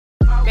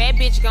Bad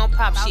bitch gon'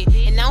 pop shit.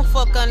 And don't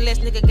fuck unless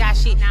nigga got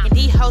shit. And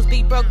these hoes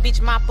be broke,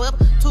 bitch mop up.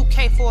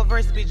 2K for a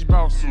verse, bitch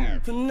boss.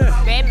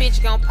 Bad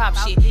bitch gon' pop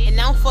shit. And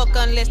don't fuck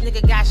unless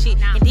nigga got shit.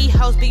 And these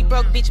hoes be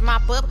broke, bitch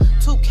mop up.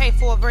 2K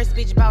for a verse,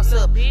 bitch boss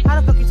up. How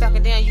the fuck you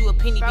talking down, you a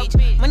penny bitch?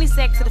 Money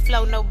sack to the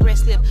flow, no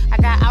breast slip. I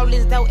got all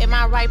this dough in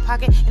my right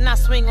pocket. And I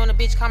swing on a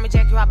bitch, call me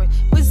Jackie Robert.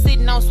 We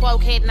sitting on swole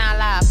head, not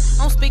live. I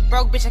don't speak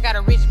broke, bitch, I got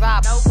a rich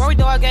vibe. Rory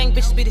dog gang,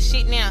 bitches be the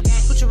shit now.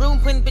 Put your room,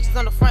 putting bitches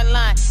on the front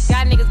line.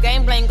 Got niggas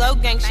game blank, go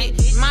gang shit.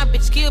 My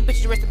bitch kill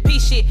bitches, rest in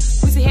peace shit.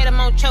 We see had them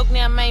on choke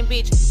now, main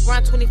bitch.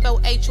 Grind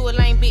 24-8, you a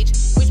lame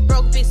bitch. Which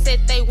broke bitch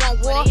said they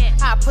want war?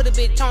 I put a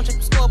bitch on, check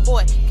the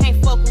scoreboard.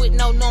 Can't fuck with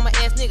no normal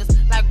ass niggas.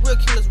 Like real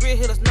killers, real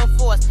hitters, no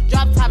force.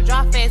 Drop top,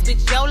 drop fast,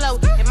 bitch, YOLO.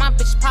 And my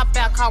bitch pop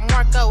out, called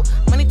Marco.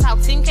 Money talk,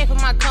 10K for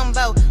my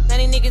combo.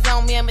 90 niggas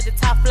on me, I'm at the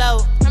top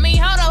flow. I mean,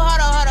 hold on.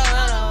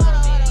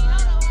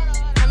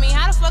 I mean,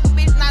 how the fuck a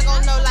bitch not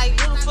gonna know, like,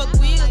 who the fuck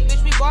we is?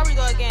 Bitch, we Barbie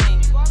doll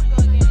gang.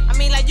 I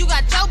mean, like, you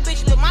got your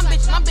bitch, but my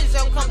bitch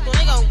don't come through,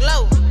 they gon'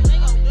 glow.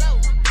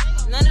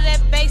 None of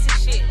that basic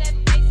shit.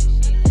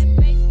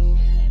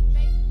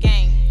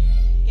 Gang.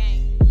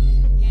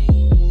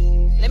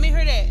 Let me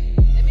hear that.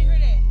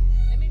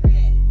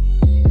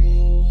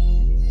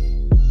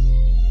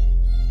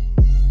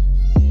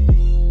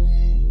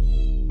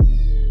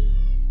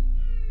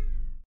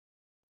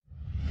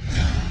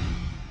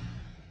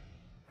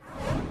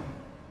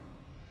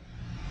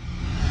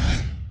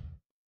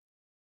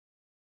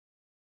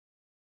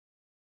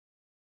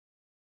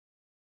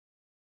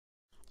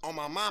 On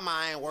my mama,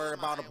 I ain't worried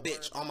about a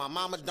bitch. On my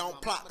mama,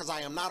 don't plot, cause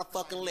I am not a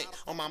fucking lick.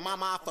 On my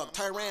mama, I fucked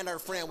her and her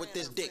friend with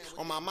this dick.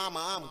 On my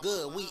mama, I'm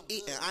good, we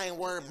eatin', I ain't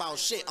worried about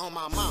shit. On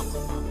my mama.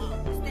 On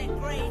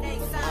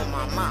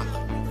my mama.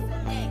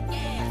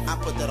 I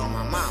put that on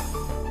my mama.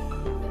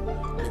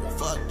 Nigga,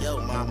 fuck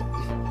yo mama.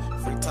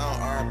 Free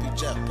tone, R.I.P.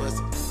 Jeff,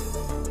 pussy.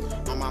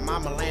 On my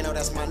mama, Lano,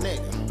 that's my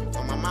nigga.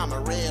 On my mama,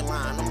 red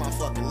line, on my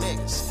fucking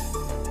niggas.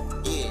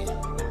 Yeah.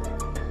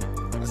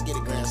 Let's get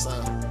it,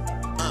 grandson.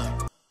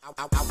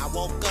 I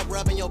woke up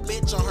rubbing your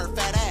bitch on her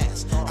fat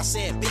ass. I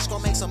said, bitch,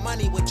 gon' make some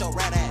money with your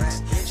rat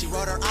ass. She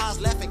rolled her eyes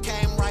left and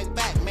came right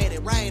back. Made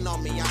it rain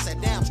on me. I said,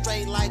 damn,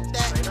 straight like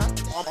that.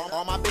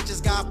 All my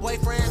bitches got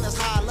boyfriends, that's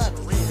how I love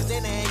it. Cause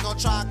then they ain't gon'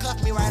 try to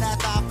cuff me right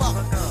after I fuck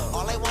them.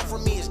 All they want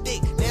from me is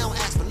dick, they don't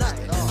ask for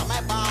nothing. I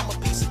might buy them a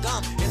piece of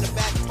gum in the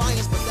back of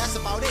Funyuns, but that's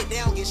about it.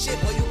 They don't get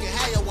shit, but you can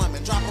have your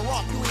woman. Drop her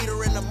off, you eat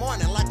her in the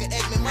morning like an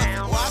Eggman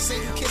muffin. Well, I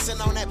see you kissing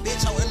on that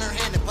bitch, holding her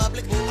hand in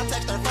public. I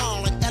text her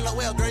phone like,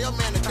 LOL, girl, your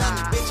man a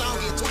dummy. Bitch, I don't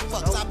get two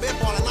fucks. I been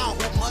ballin', I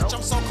don't hoop much.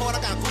 I'm so cold,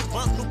 I got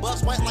goosebumps, new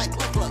buffs, white like Ku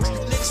Klux.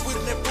 Niggas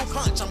sweeter than fruit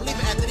punch. I'm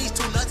leaving after these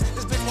two nuts.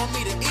 This bitch want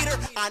me to eat her.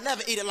 I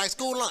never eat it like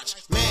school lunch.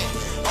 Man,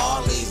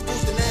 all these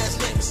boosting ass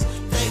niggas,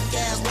 fake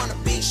ass wanna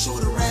be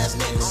shooter ass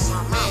niggas.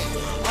 Man,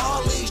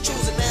 all these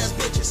choosing ass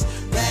bitches,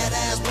 bad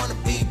ass wanna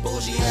be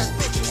bougie ass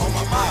bitches. On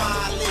my mama,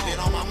 I live it.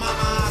 On my mama,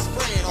 I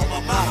spread. On my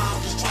mama, I'm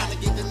just trying to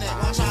get the net.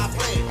 Watch how I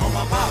play. On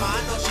my mama,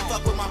 I know she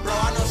fuck with my bro.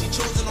 I know she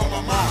choosing. On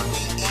my mama,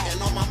 we eating.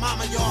 On my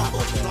mama, y'all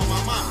boosting. On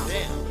my mama,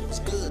 damn. It's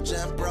good,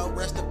 Jeff, bro.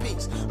 Rest in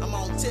peace. I'm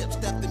on tip.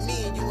 Step to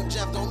me and you and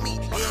Jeff gon'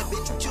 meet. Yeah,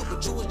 bitch, you cute,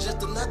 but you was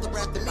just another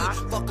after me.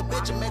 Fuck a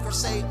bitch and make her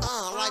say,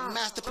 like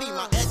Master P.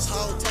 My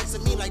ex-hoe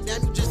texting me like,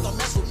 damn, you just don't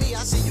mess with me.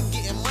 I see you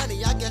getting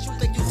money. I guess you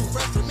think you too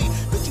fresh for me.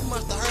 But you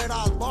must have heard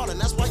I was ballin'.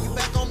 That's why you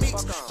back on me.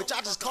 Bitch,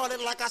 I just called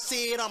it like I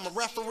see it. I'm a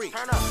referee.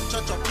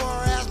 Shut your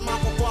poor ass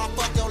mouth before I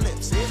fuck your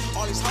lips.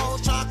 All these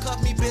hoes try to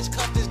cuff me, bitch,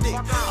 cuff this dick.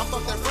 I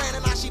fucked her friend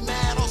and now she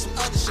mad on some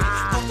other shit.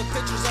 Post the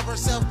pictures of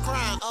herself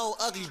crying. Oh,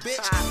 ugly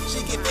bitch.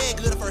 She get fed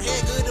good if her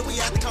head good, then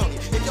we at the Coney.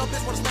 If your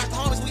bitch wanna smash the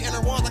homies, we in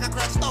her walls like I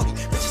cracked Stony.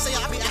 Bitches say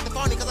I be acting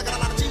phony cause I got a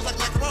lot of cheese like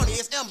macaroni.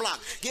 It's M-Block,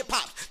 get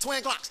popped,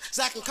 twin Glocks,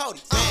 Zach and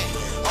Cody. Man,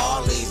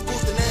 all these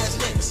boosting ass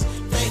niggas,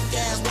 fake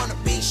ass wanna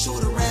be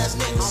shooter ass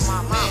niggas.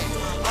 Man,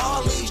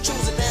 all these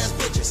choosing ass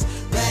bitches,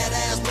 bad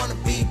ass wanna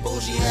be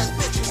bougie ass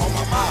bitches. On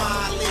my mama,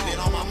 I live it.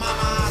 On my mama,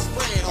 I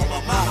spread. On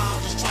my mama,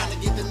 I'm just trying to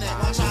get the net.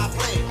 Watch how I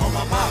play. On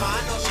my mama,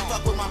 I know she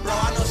fuck with my bro.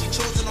 I know she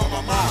choosing. On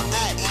my mama,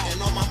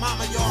 and on my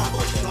mama, y'all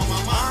bullshit. On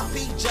my mama,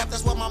 R.P. Jeff,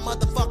 that's what my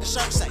motherfucking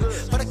shirt say.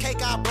 For the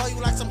cake, I'll blow you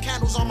like some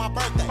candles on my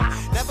birthday.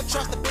 Never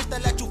trust a bitch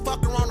that let you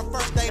fuck her on the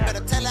first day. Better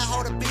tell that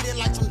hoe to beat it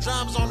like some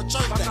drums on the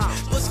church day.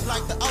 Pussy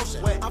like the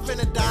ocean, I'm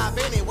finna dive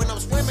in it. When I'm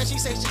swimming, she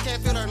say she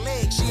can't feel her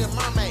legs. She a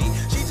mermaid.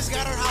 She just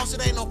got her house,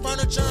 it ain't no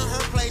furniture in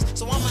her place.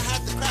 So I'ma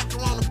have to crack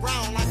her on the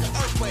ground like an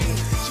earthquake.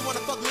 She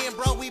wanna fuck me and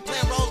bro, we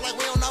playing roles like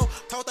we don't know.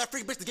 Told that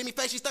freak bitch to give me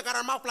face, she stuck out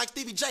her mouth like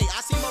Stevie J.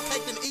 I see more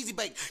cake than the Easy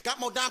Bake. Got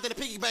more dimes than the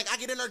piggy bank. I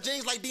get in her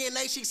jeans like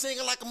DNA, she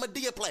singing like a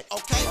Medea play.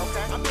 Okay?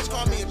 My bitch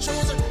called me a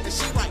chooser, and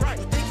she right.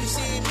 You think you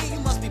seeing me,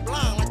 you must be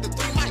blind like the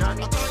 3 mics. I turn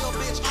your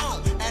bitch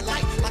on at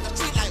night like a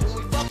street light. When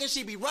we fucking,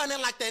 she be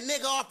running like that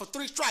nigga off for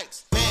 3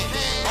 strikes.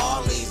 Man,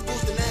 all these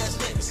boosting ass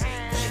niggas,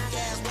 fake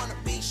ass wanna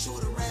be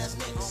shooter ass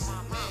niggas.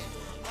 Man,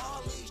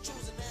 all these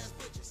choosing ass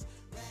bitches,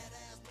 bad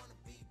ass wanna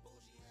be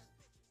bougie ass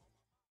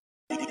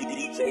bitches.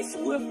 DJ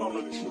Swift on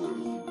the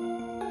truth.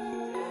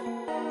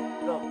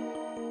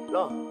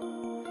 Look.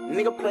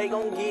 Nigga play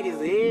gon' get his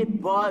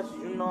head, boss.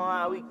 You know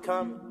how we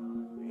coming.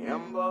 Yeah,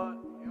 boy.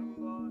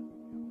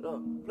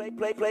 Look,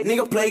 play.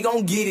 Nigga play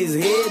gon' get his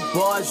head,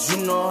 boss.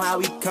 You know how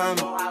we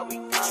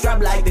coming.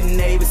 Strap like the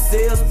Navy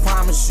SEALs.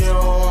 Promise you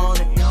don't want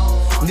it.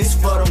 This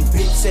for them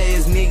bitch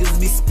ass niggas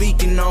be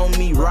speaking on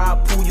me.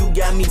 Rob Pooh, you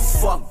got me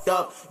fucked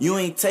up. You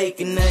ain't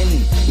taking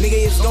nothing.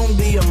 Nigga, it's gon'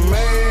 be a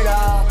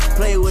murder.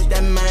 Play with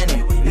that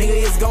money.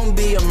 Nigga, it's gon'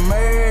 be a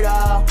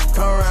murder.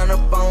 Come round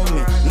up on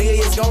me.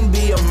 Nigga, it's gon'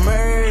 be a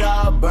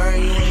murder. Burn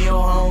you and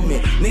your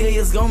homie. Nigga,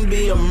 it's gon'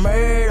 be a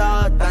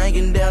murder.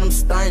 Thinking that I'm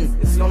stunning.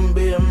 It's gon'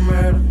 be a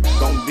murder.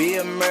 Gon' be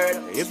a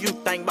murder. If you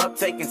think about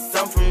taking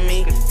something from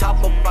me, talk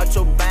about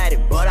your body,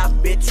 but I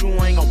bet you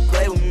ain't gon'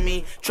 play with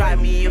me. Try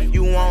me if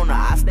you wanna.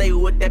 I stay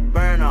with that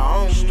burner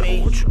on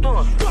me. What you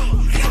doing?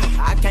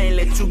 I can't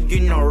let you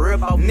get no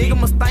rip off. Nigga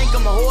must think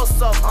I'm a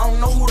horse up. I don't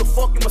know who the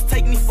fuck you must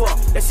take me for.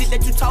 That shit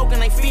that you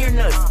talking ain't fearing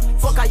us.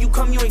 Fuck how you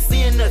come, you ain't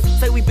seeing us.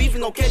 Say we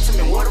beefing, gon' catch him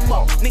and word him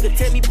up. Nigga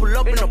tell me pull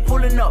up and I'm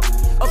pulling up.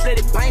 Up let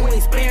it bang, we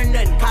ain't sparing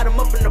nothing. Caught him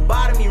up in the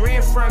bottom, he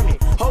ran from me.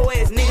 Whole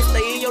ass niggas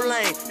stay in your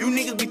lane. You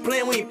niggas be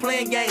playing, we ain't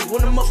playing games.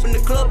 When I'm up in the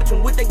club, bitch,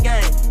 I'm with that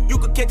game. You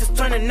could catch us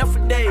turning up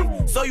for days.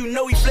 So you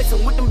know we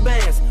flexing with them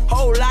bands.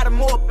 Whole lot of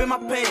more up in my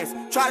pants.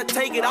 Try to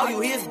take it, all you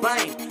hear is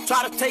bang.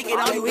 Try to take it,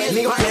 all you hear is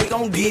bang. Nigga play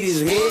gon' get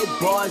his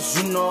head,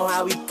 boys, you know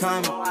how we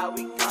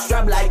coming.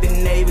 Strap like the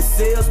Navy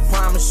SEALs,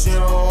 promise you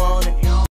don't want it.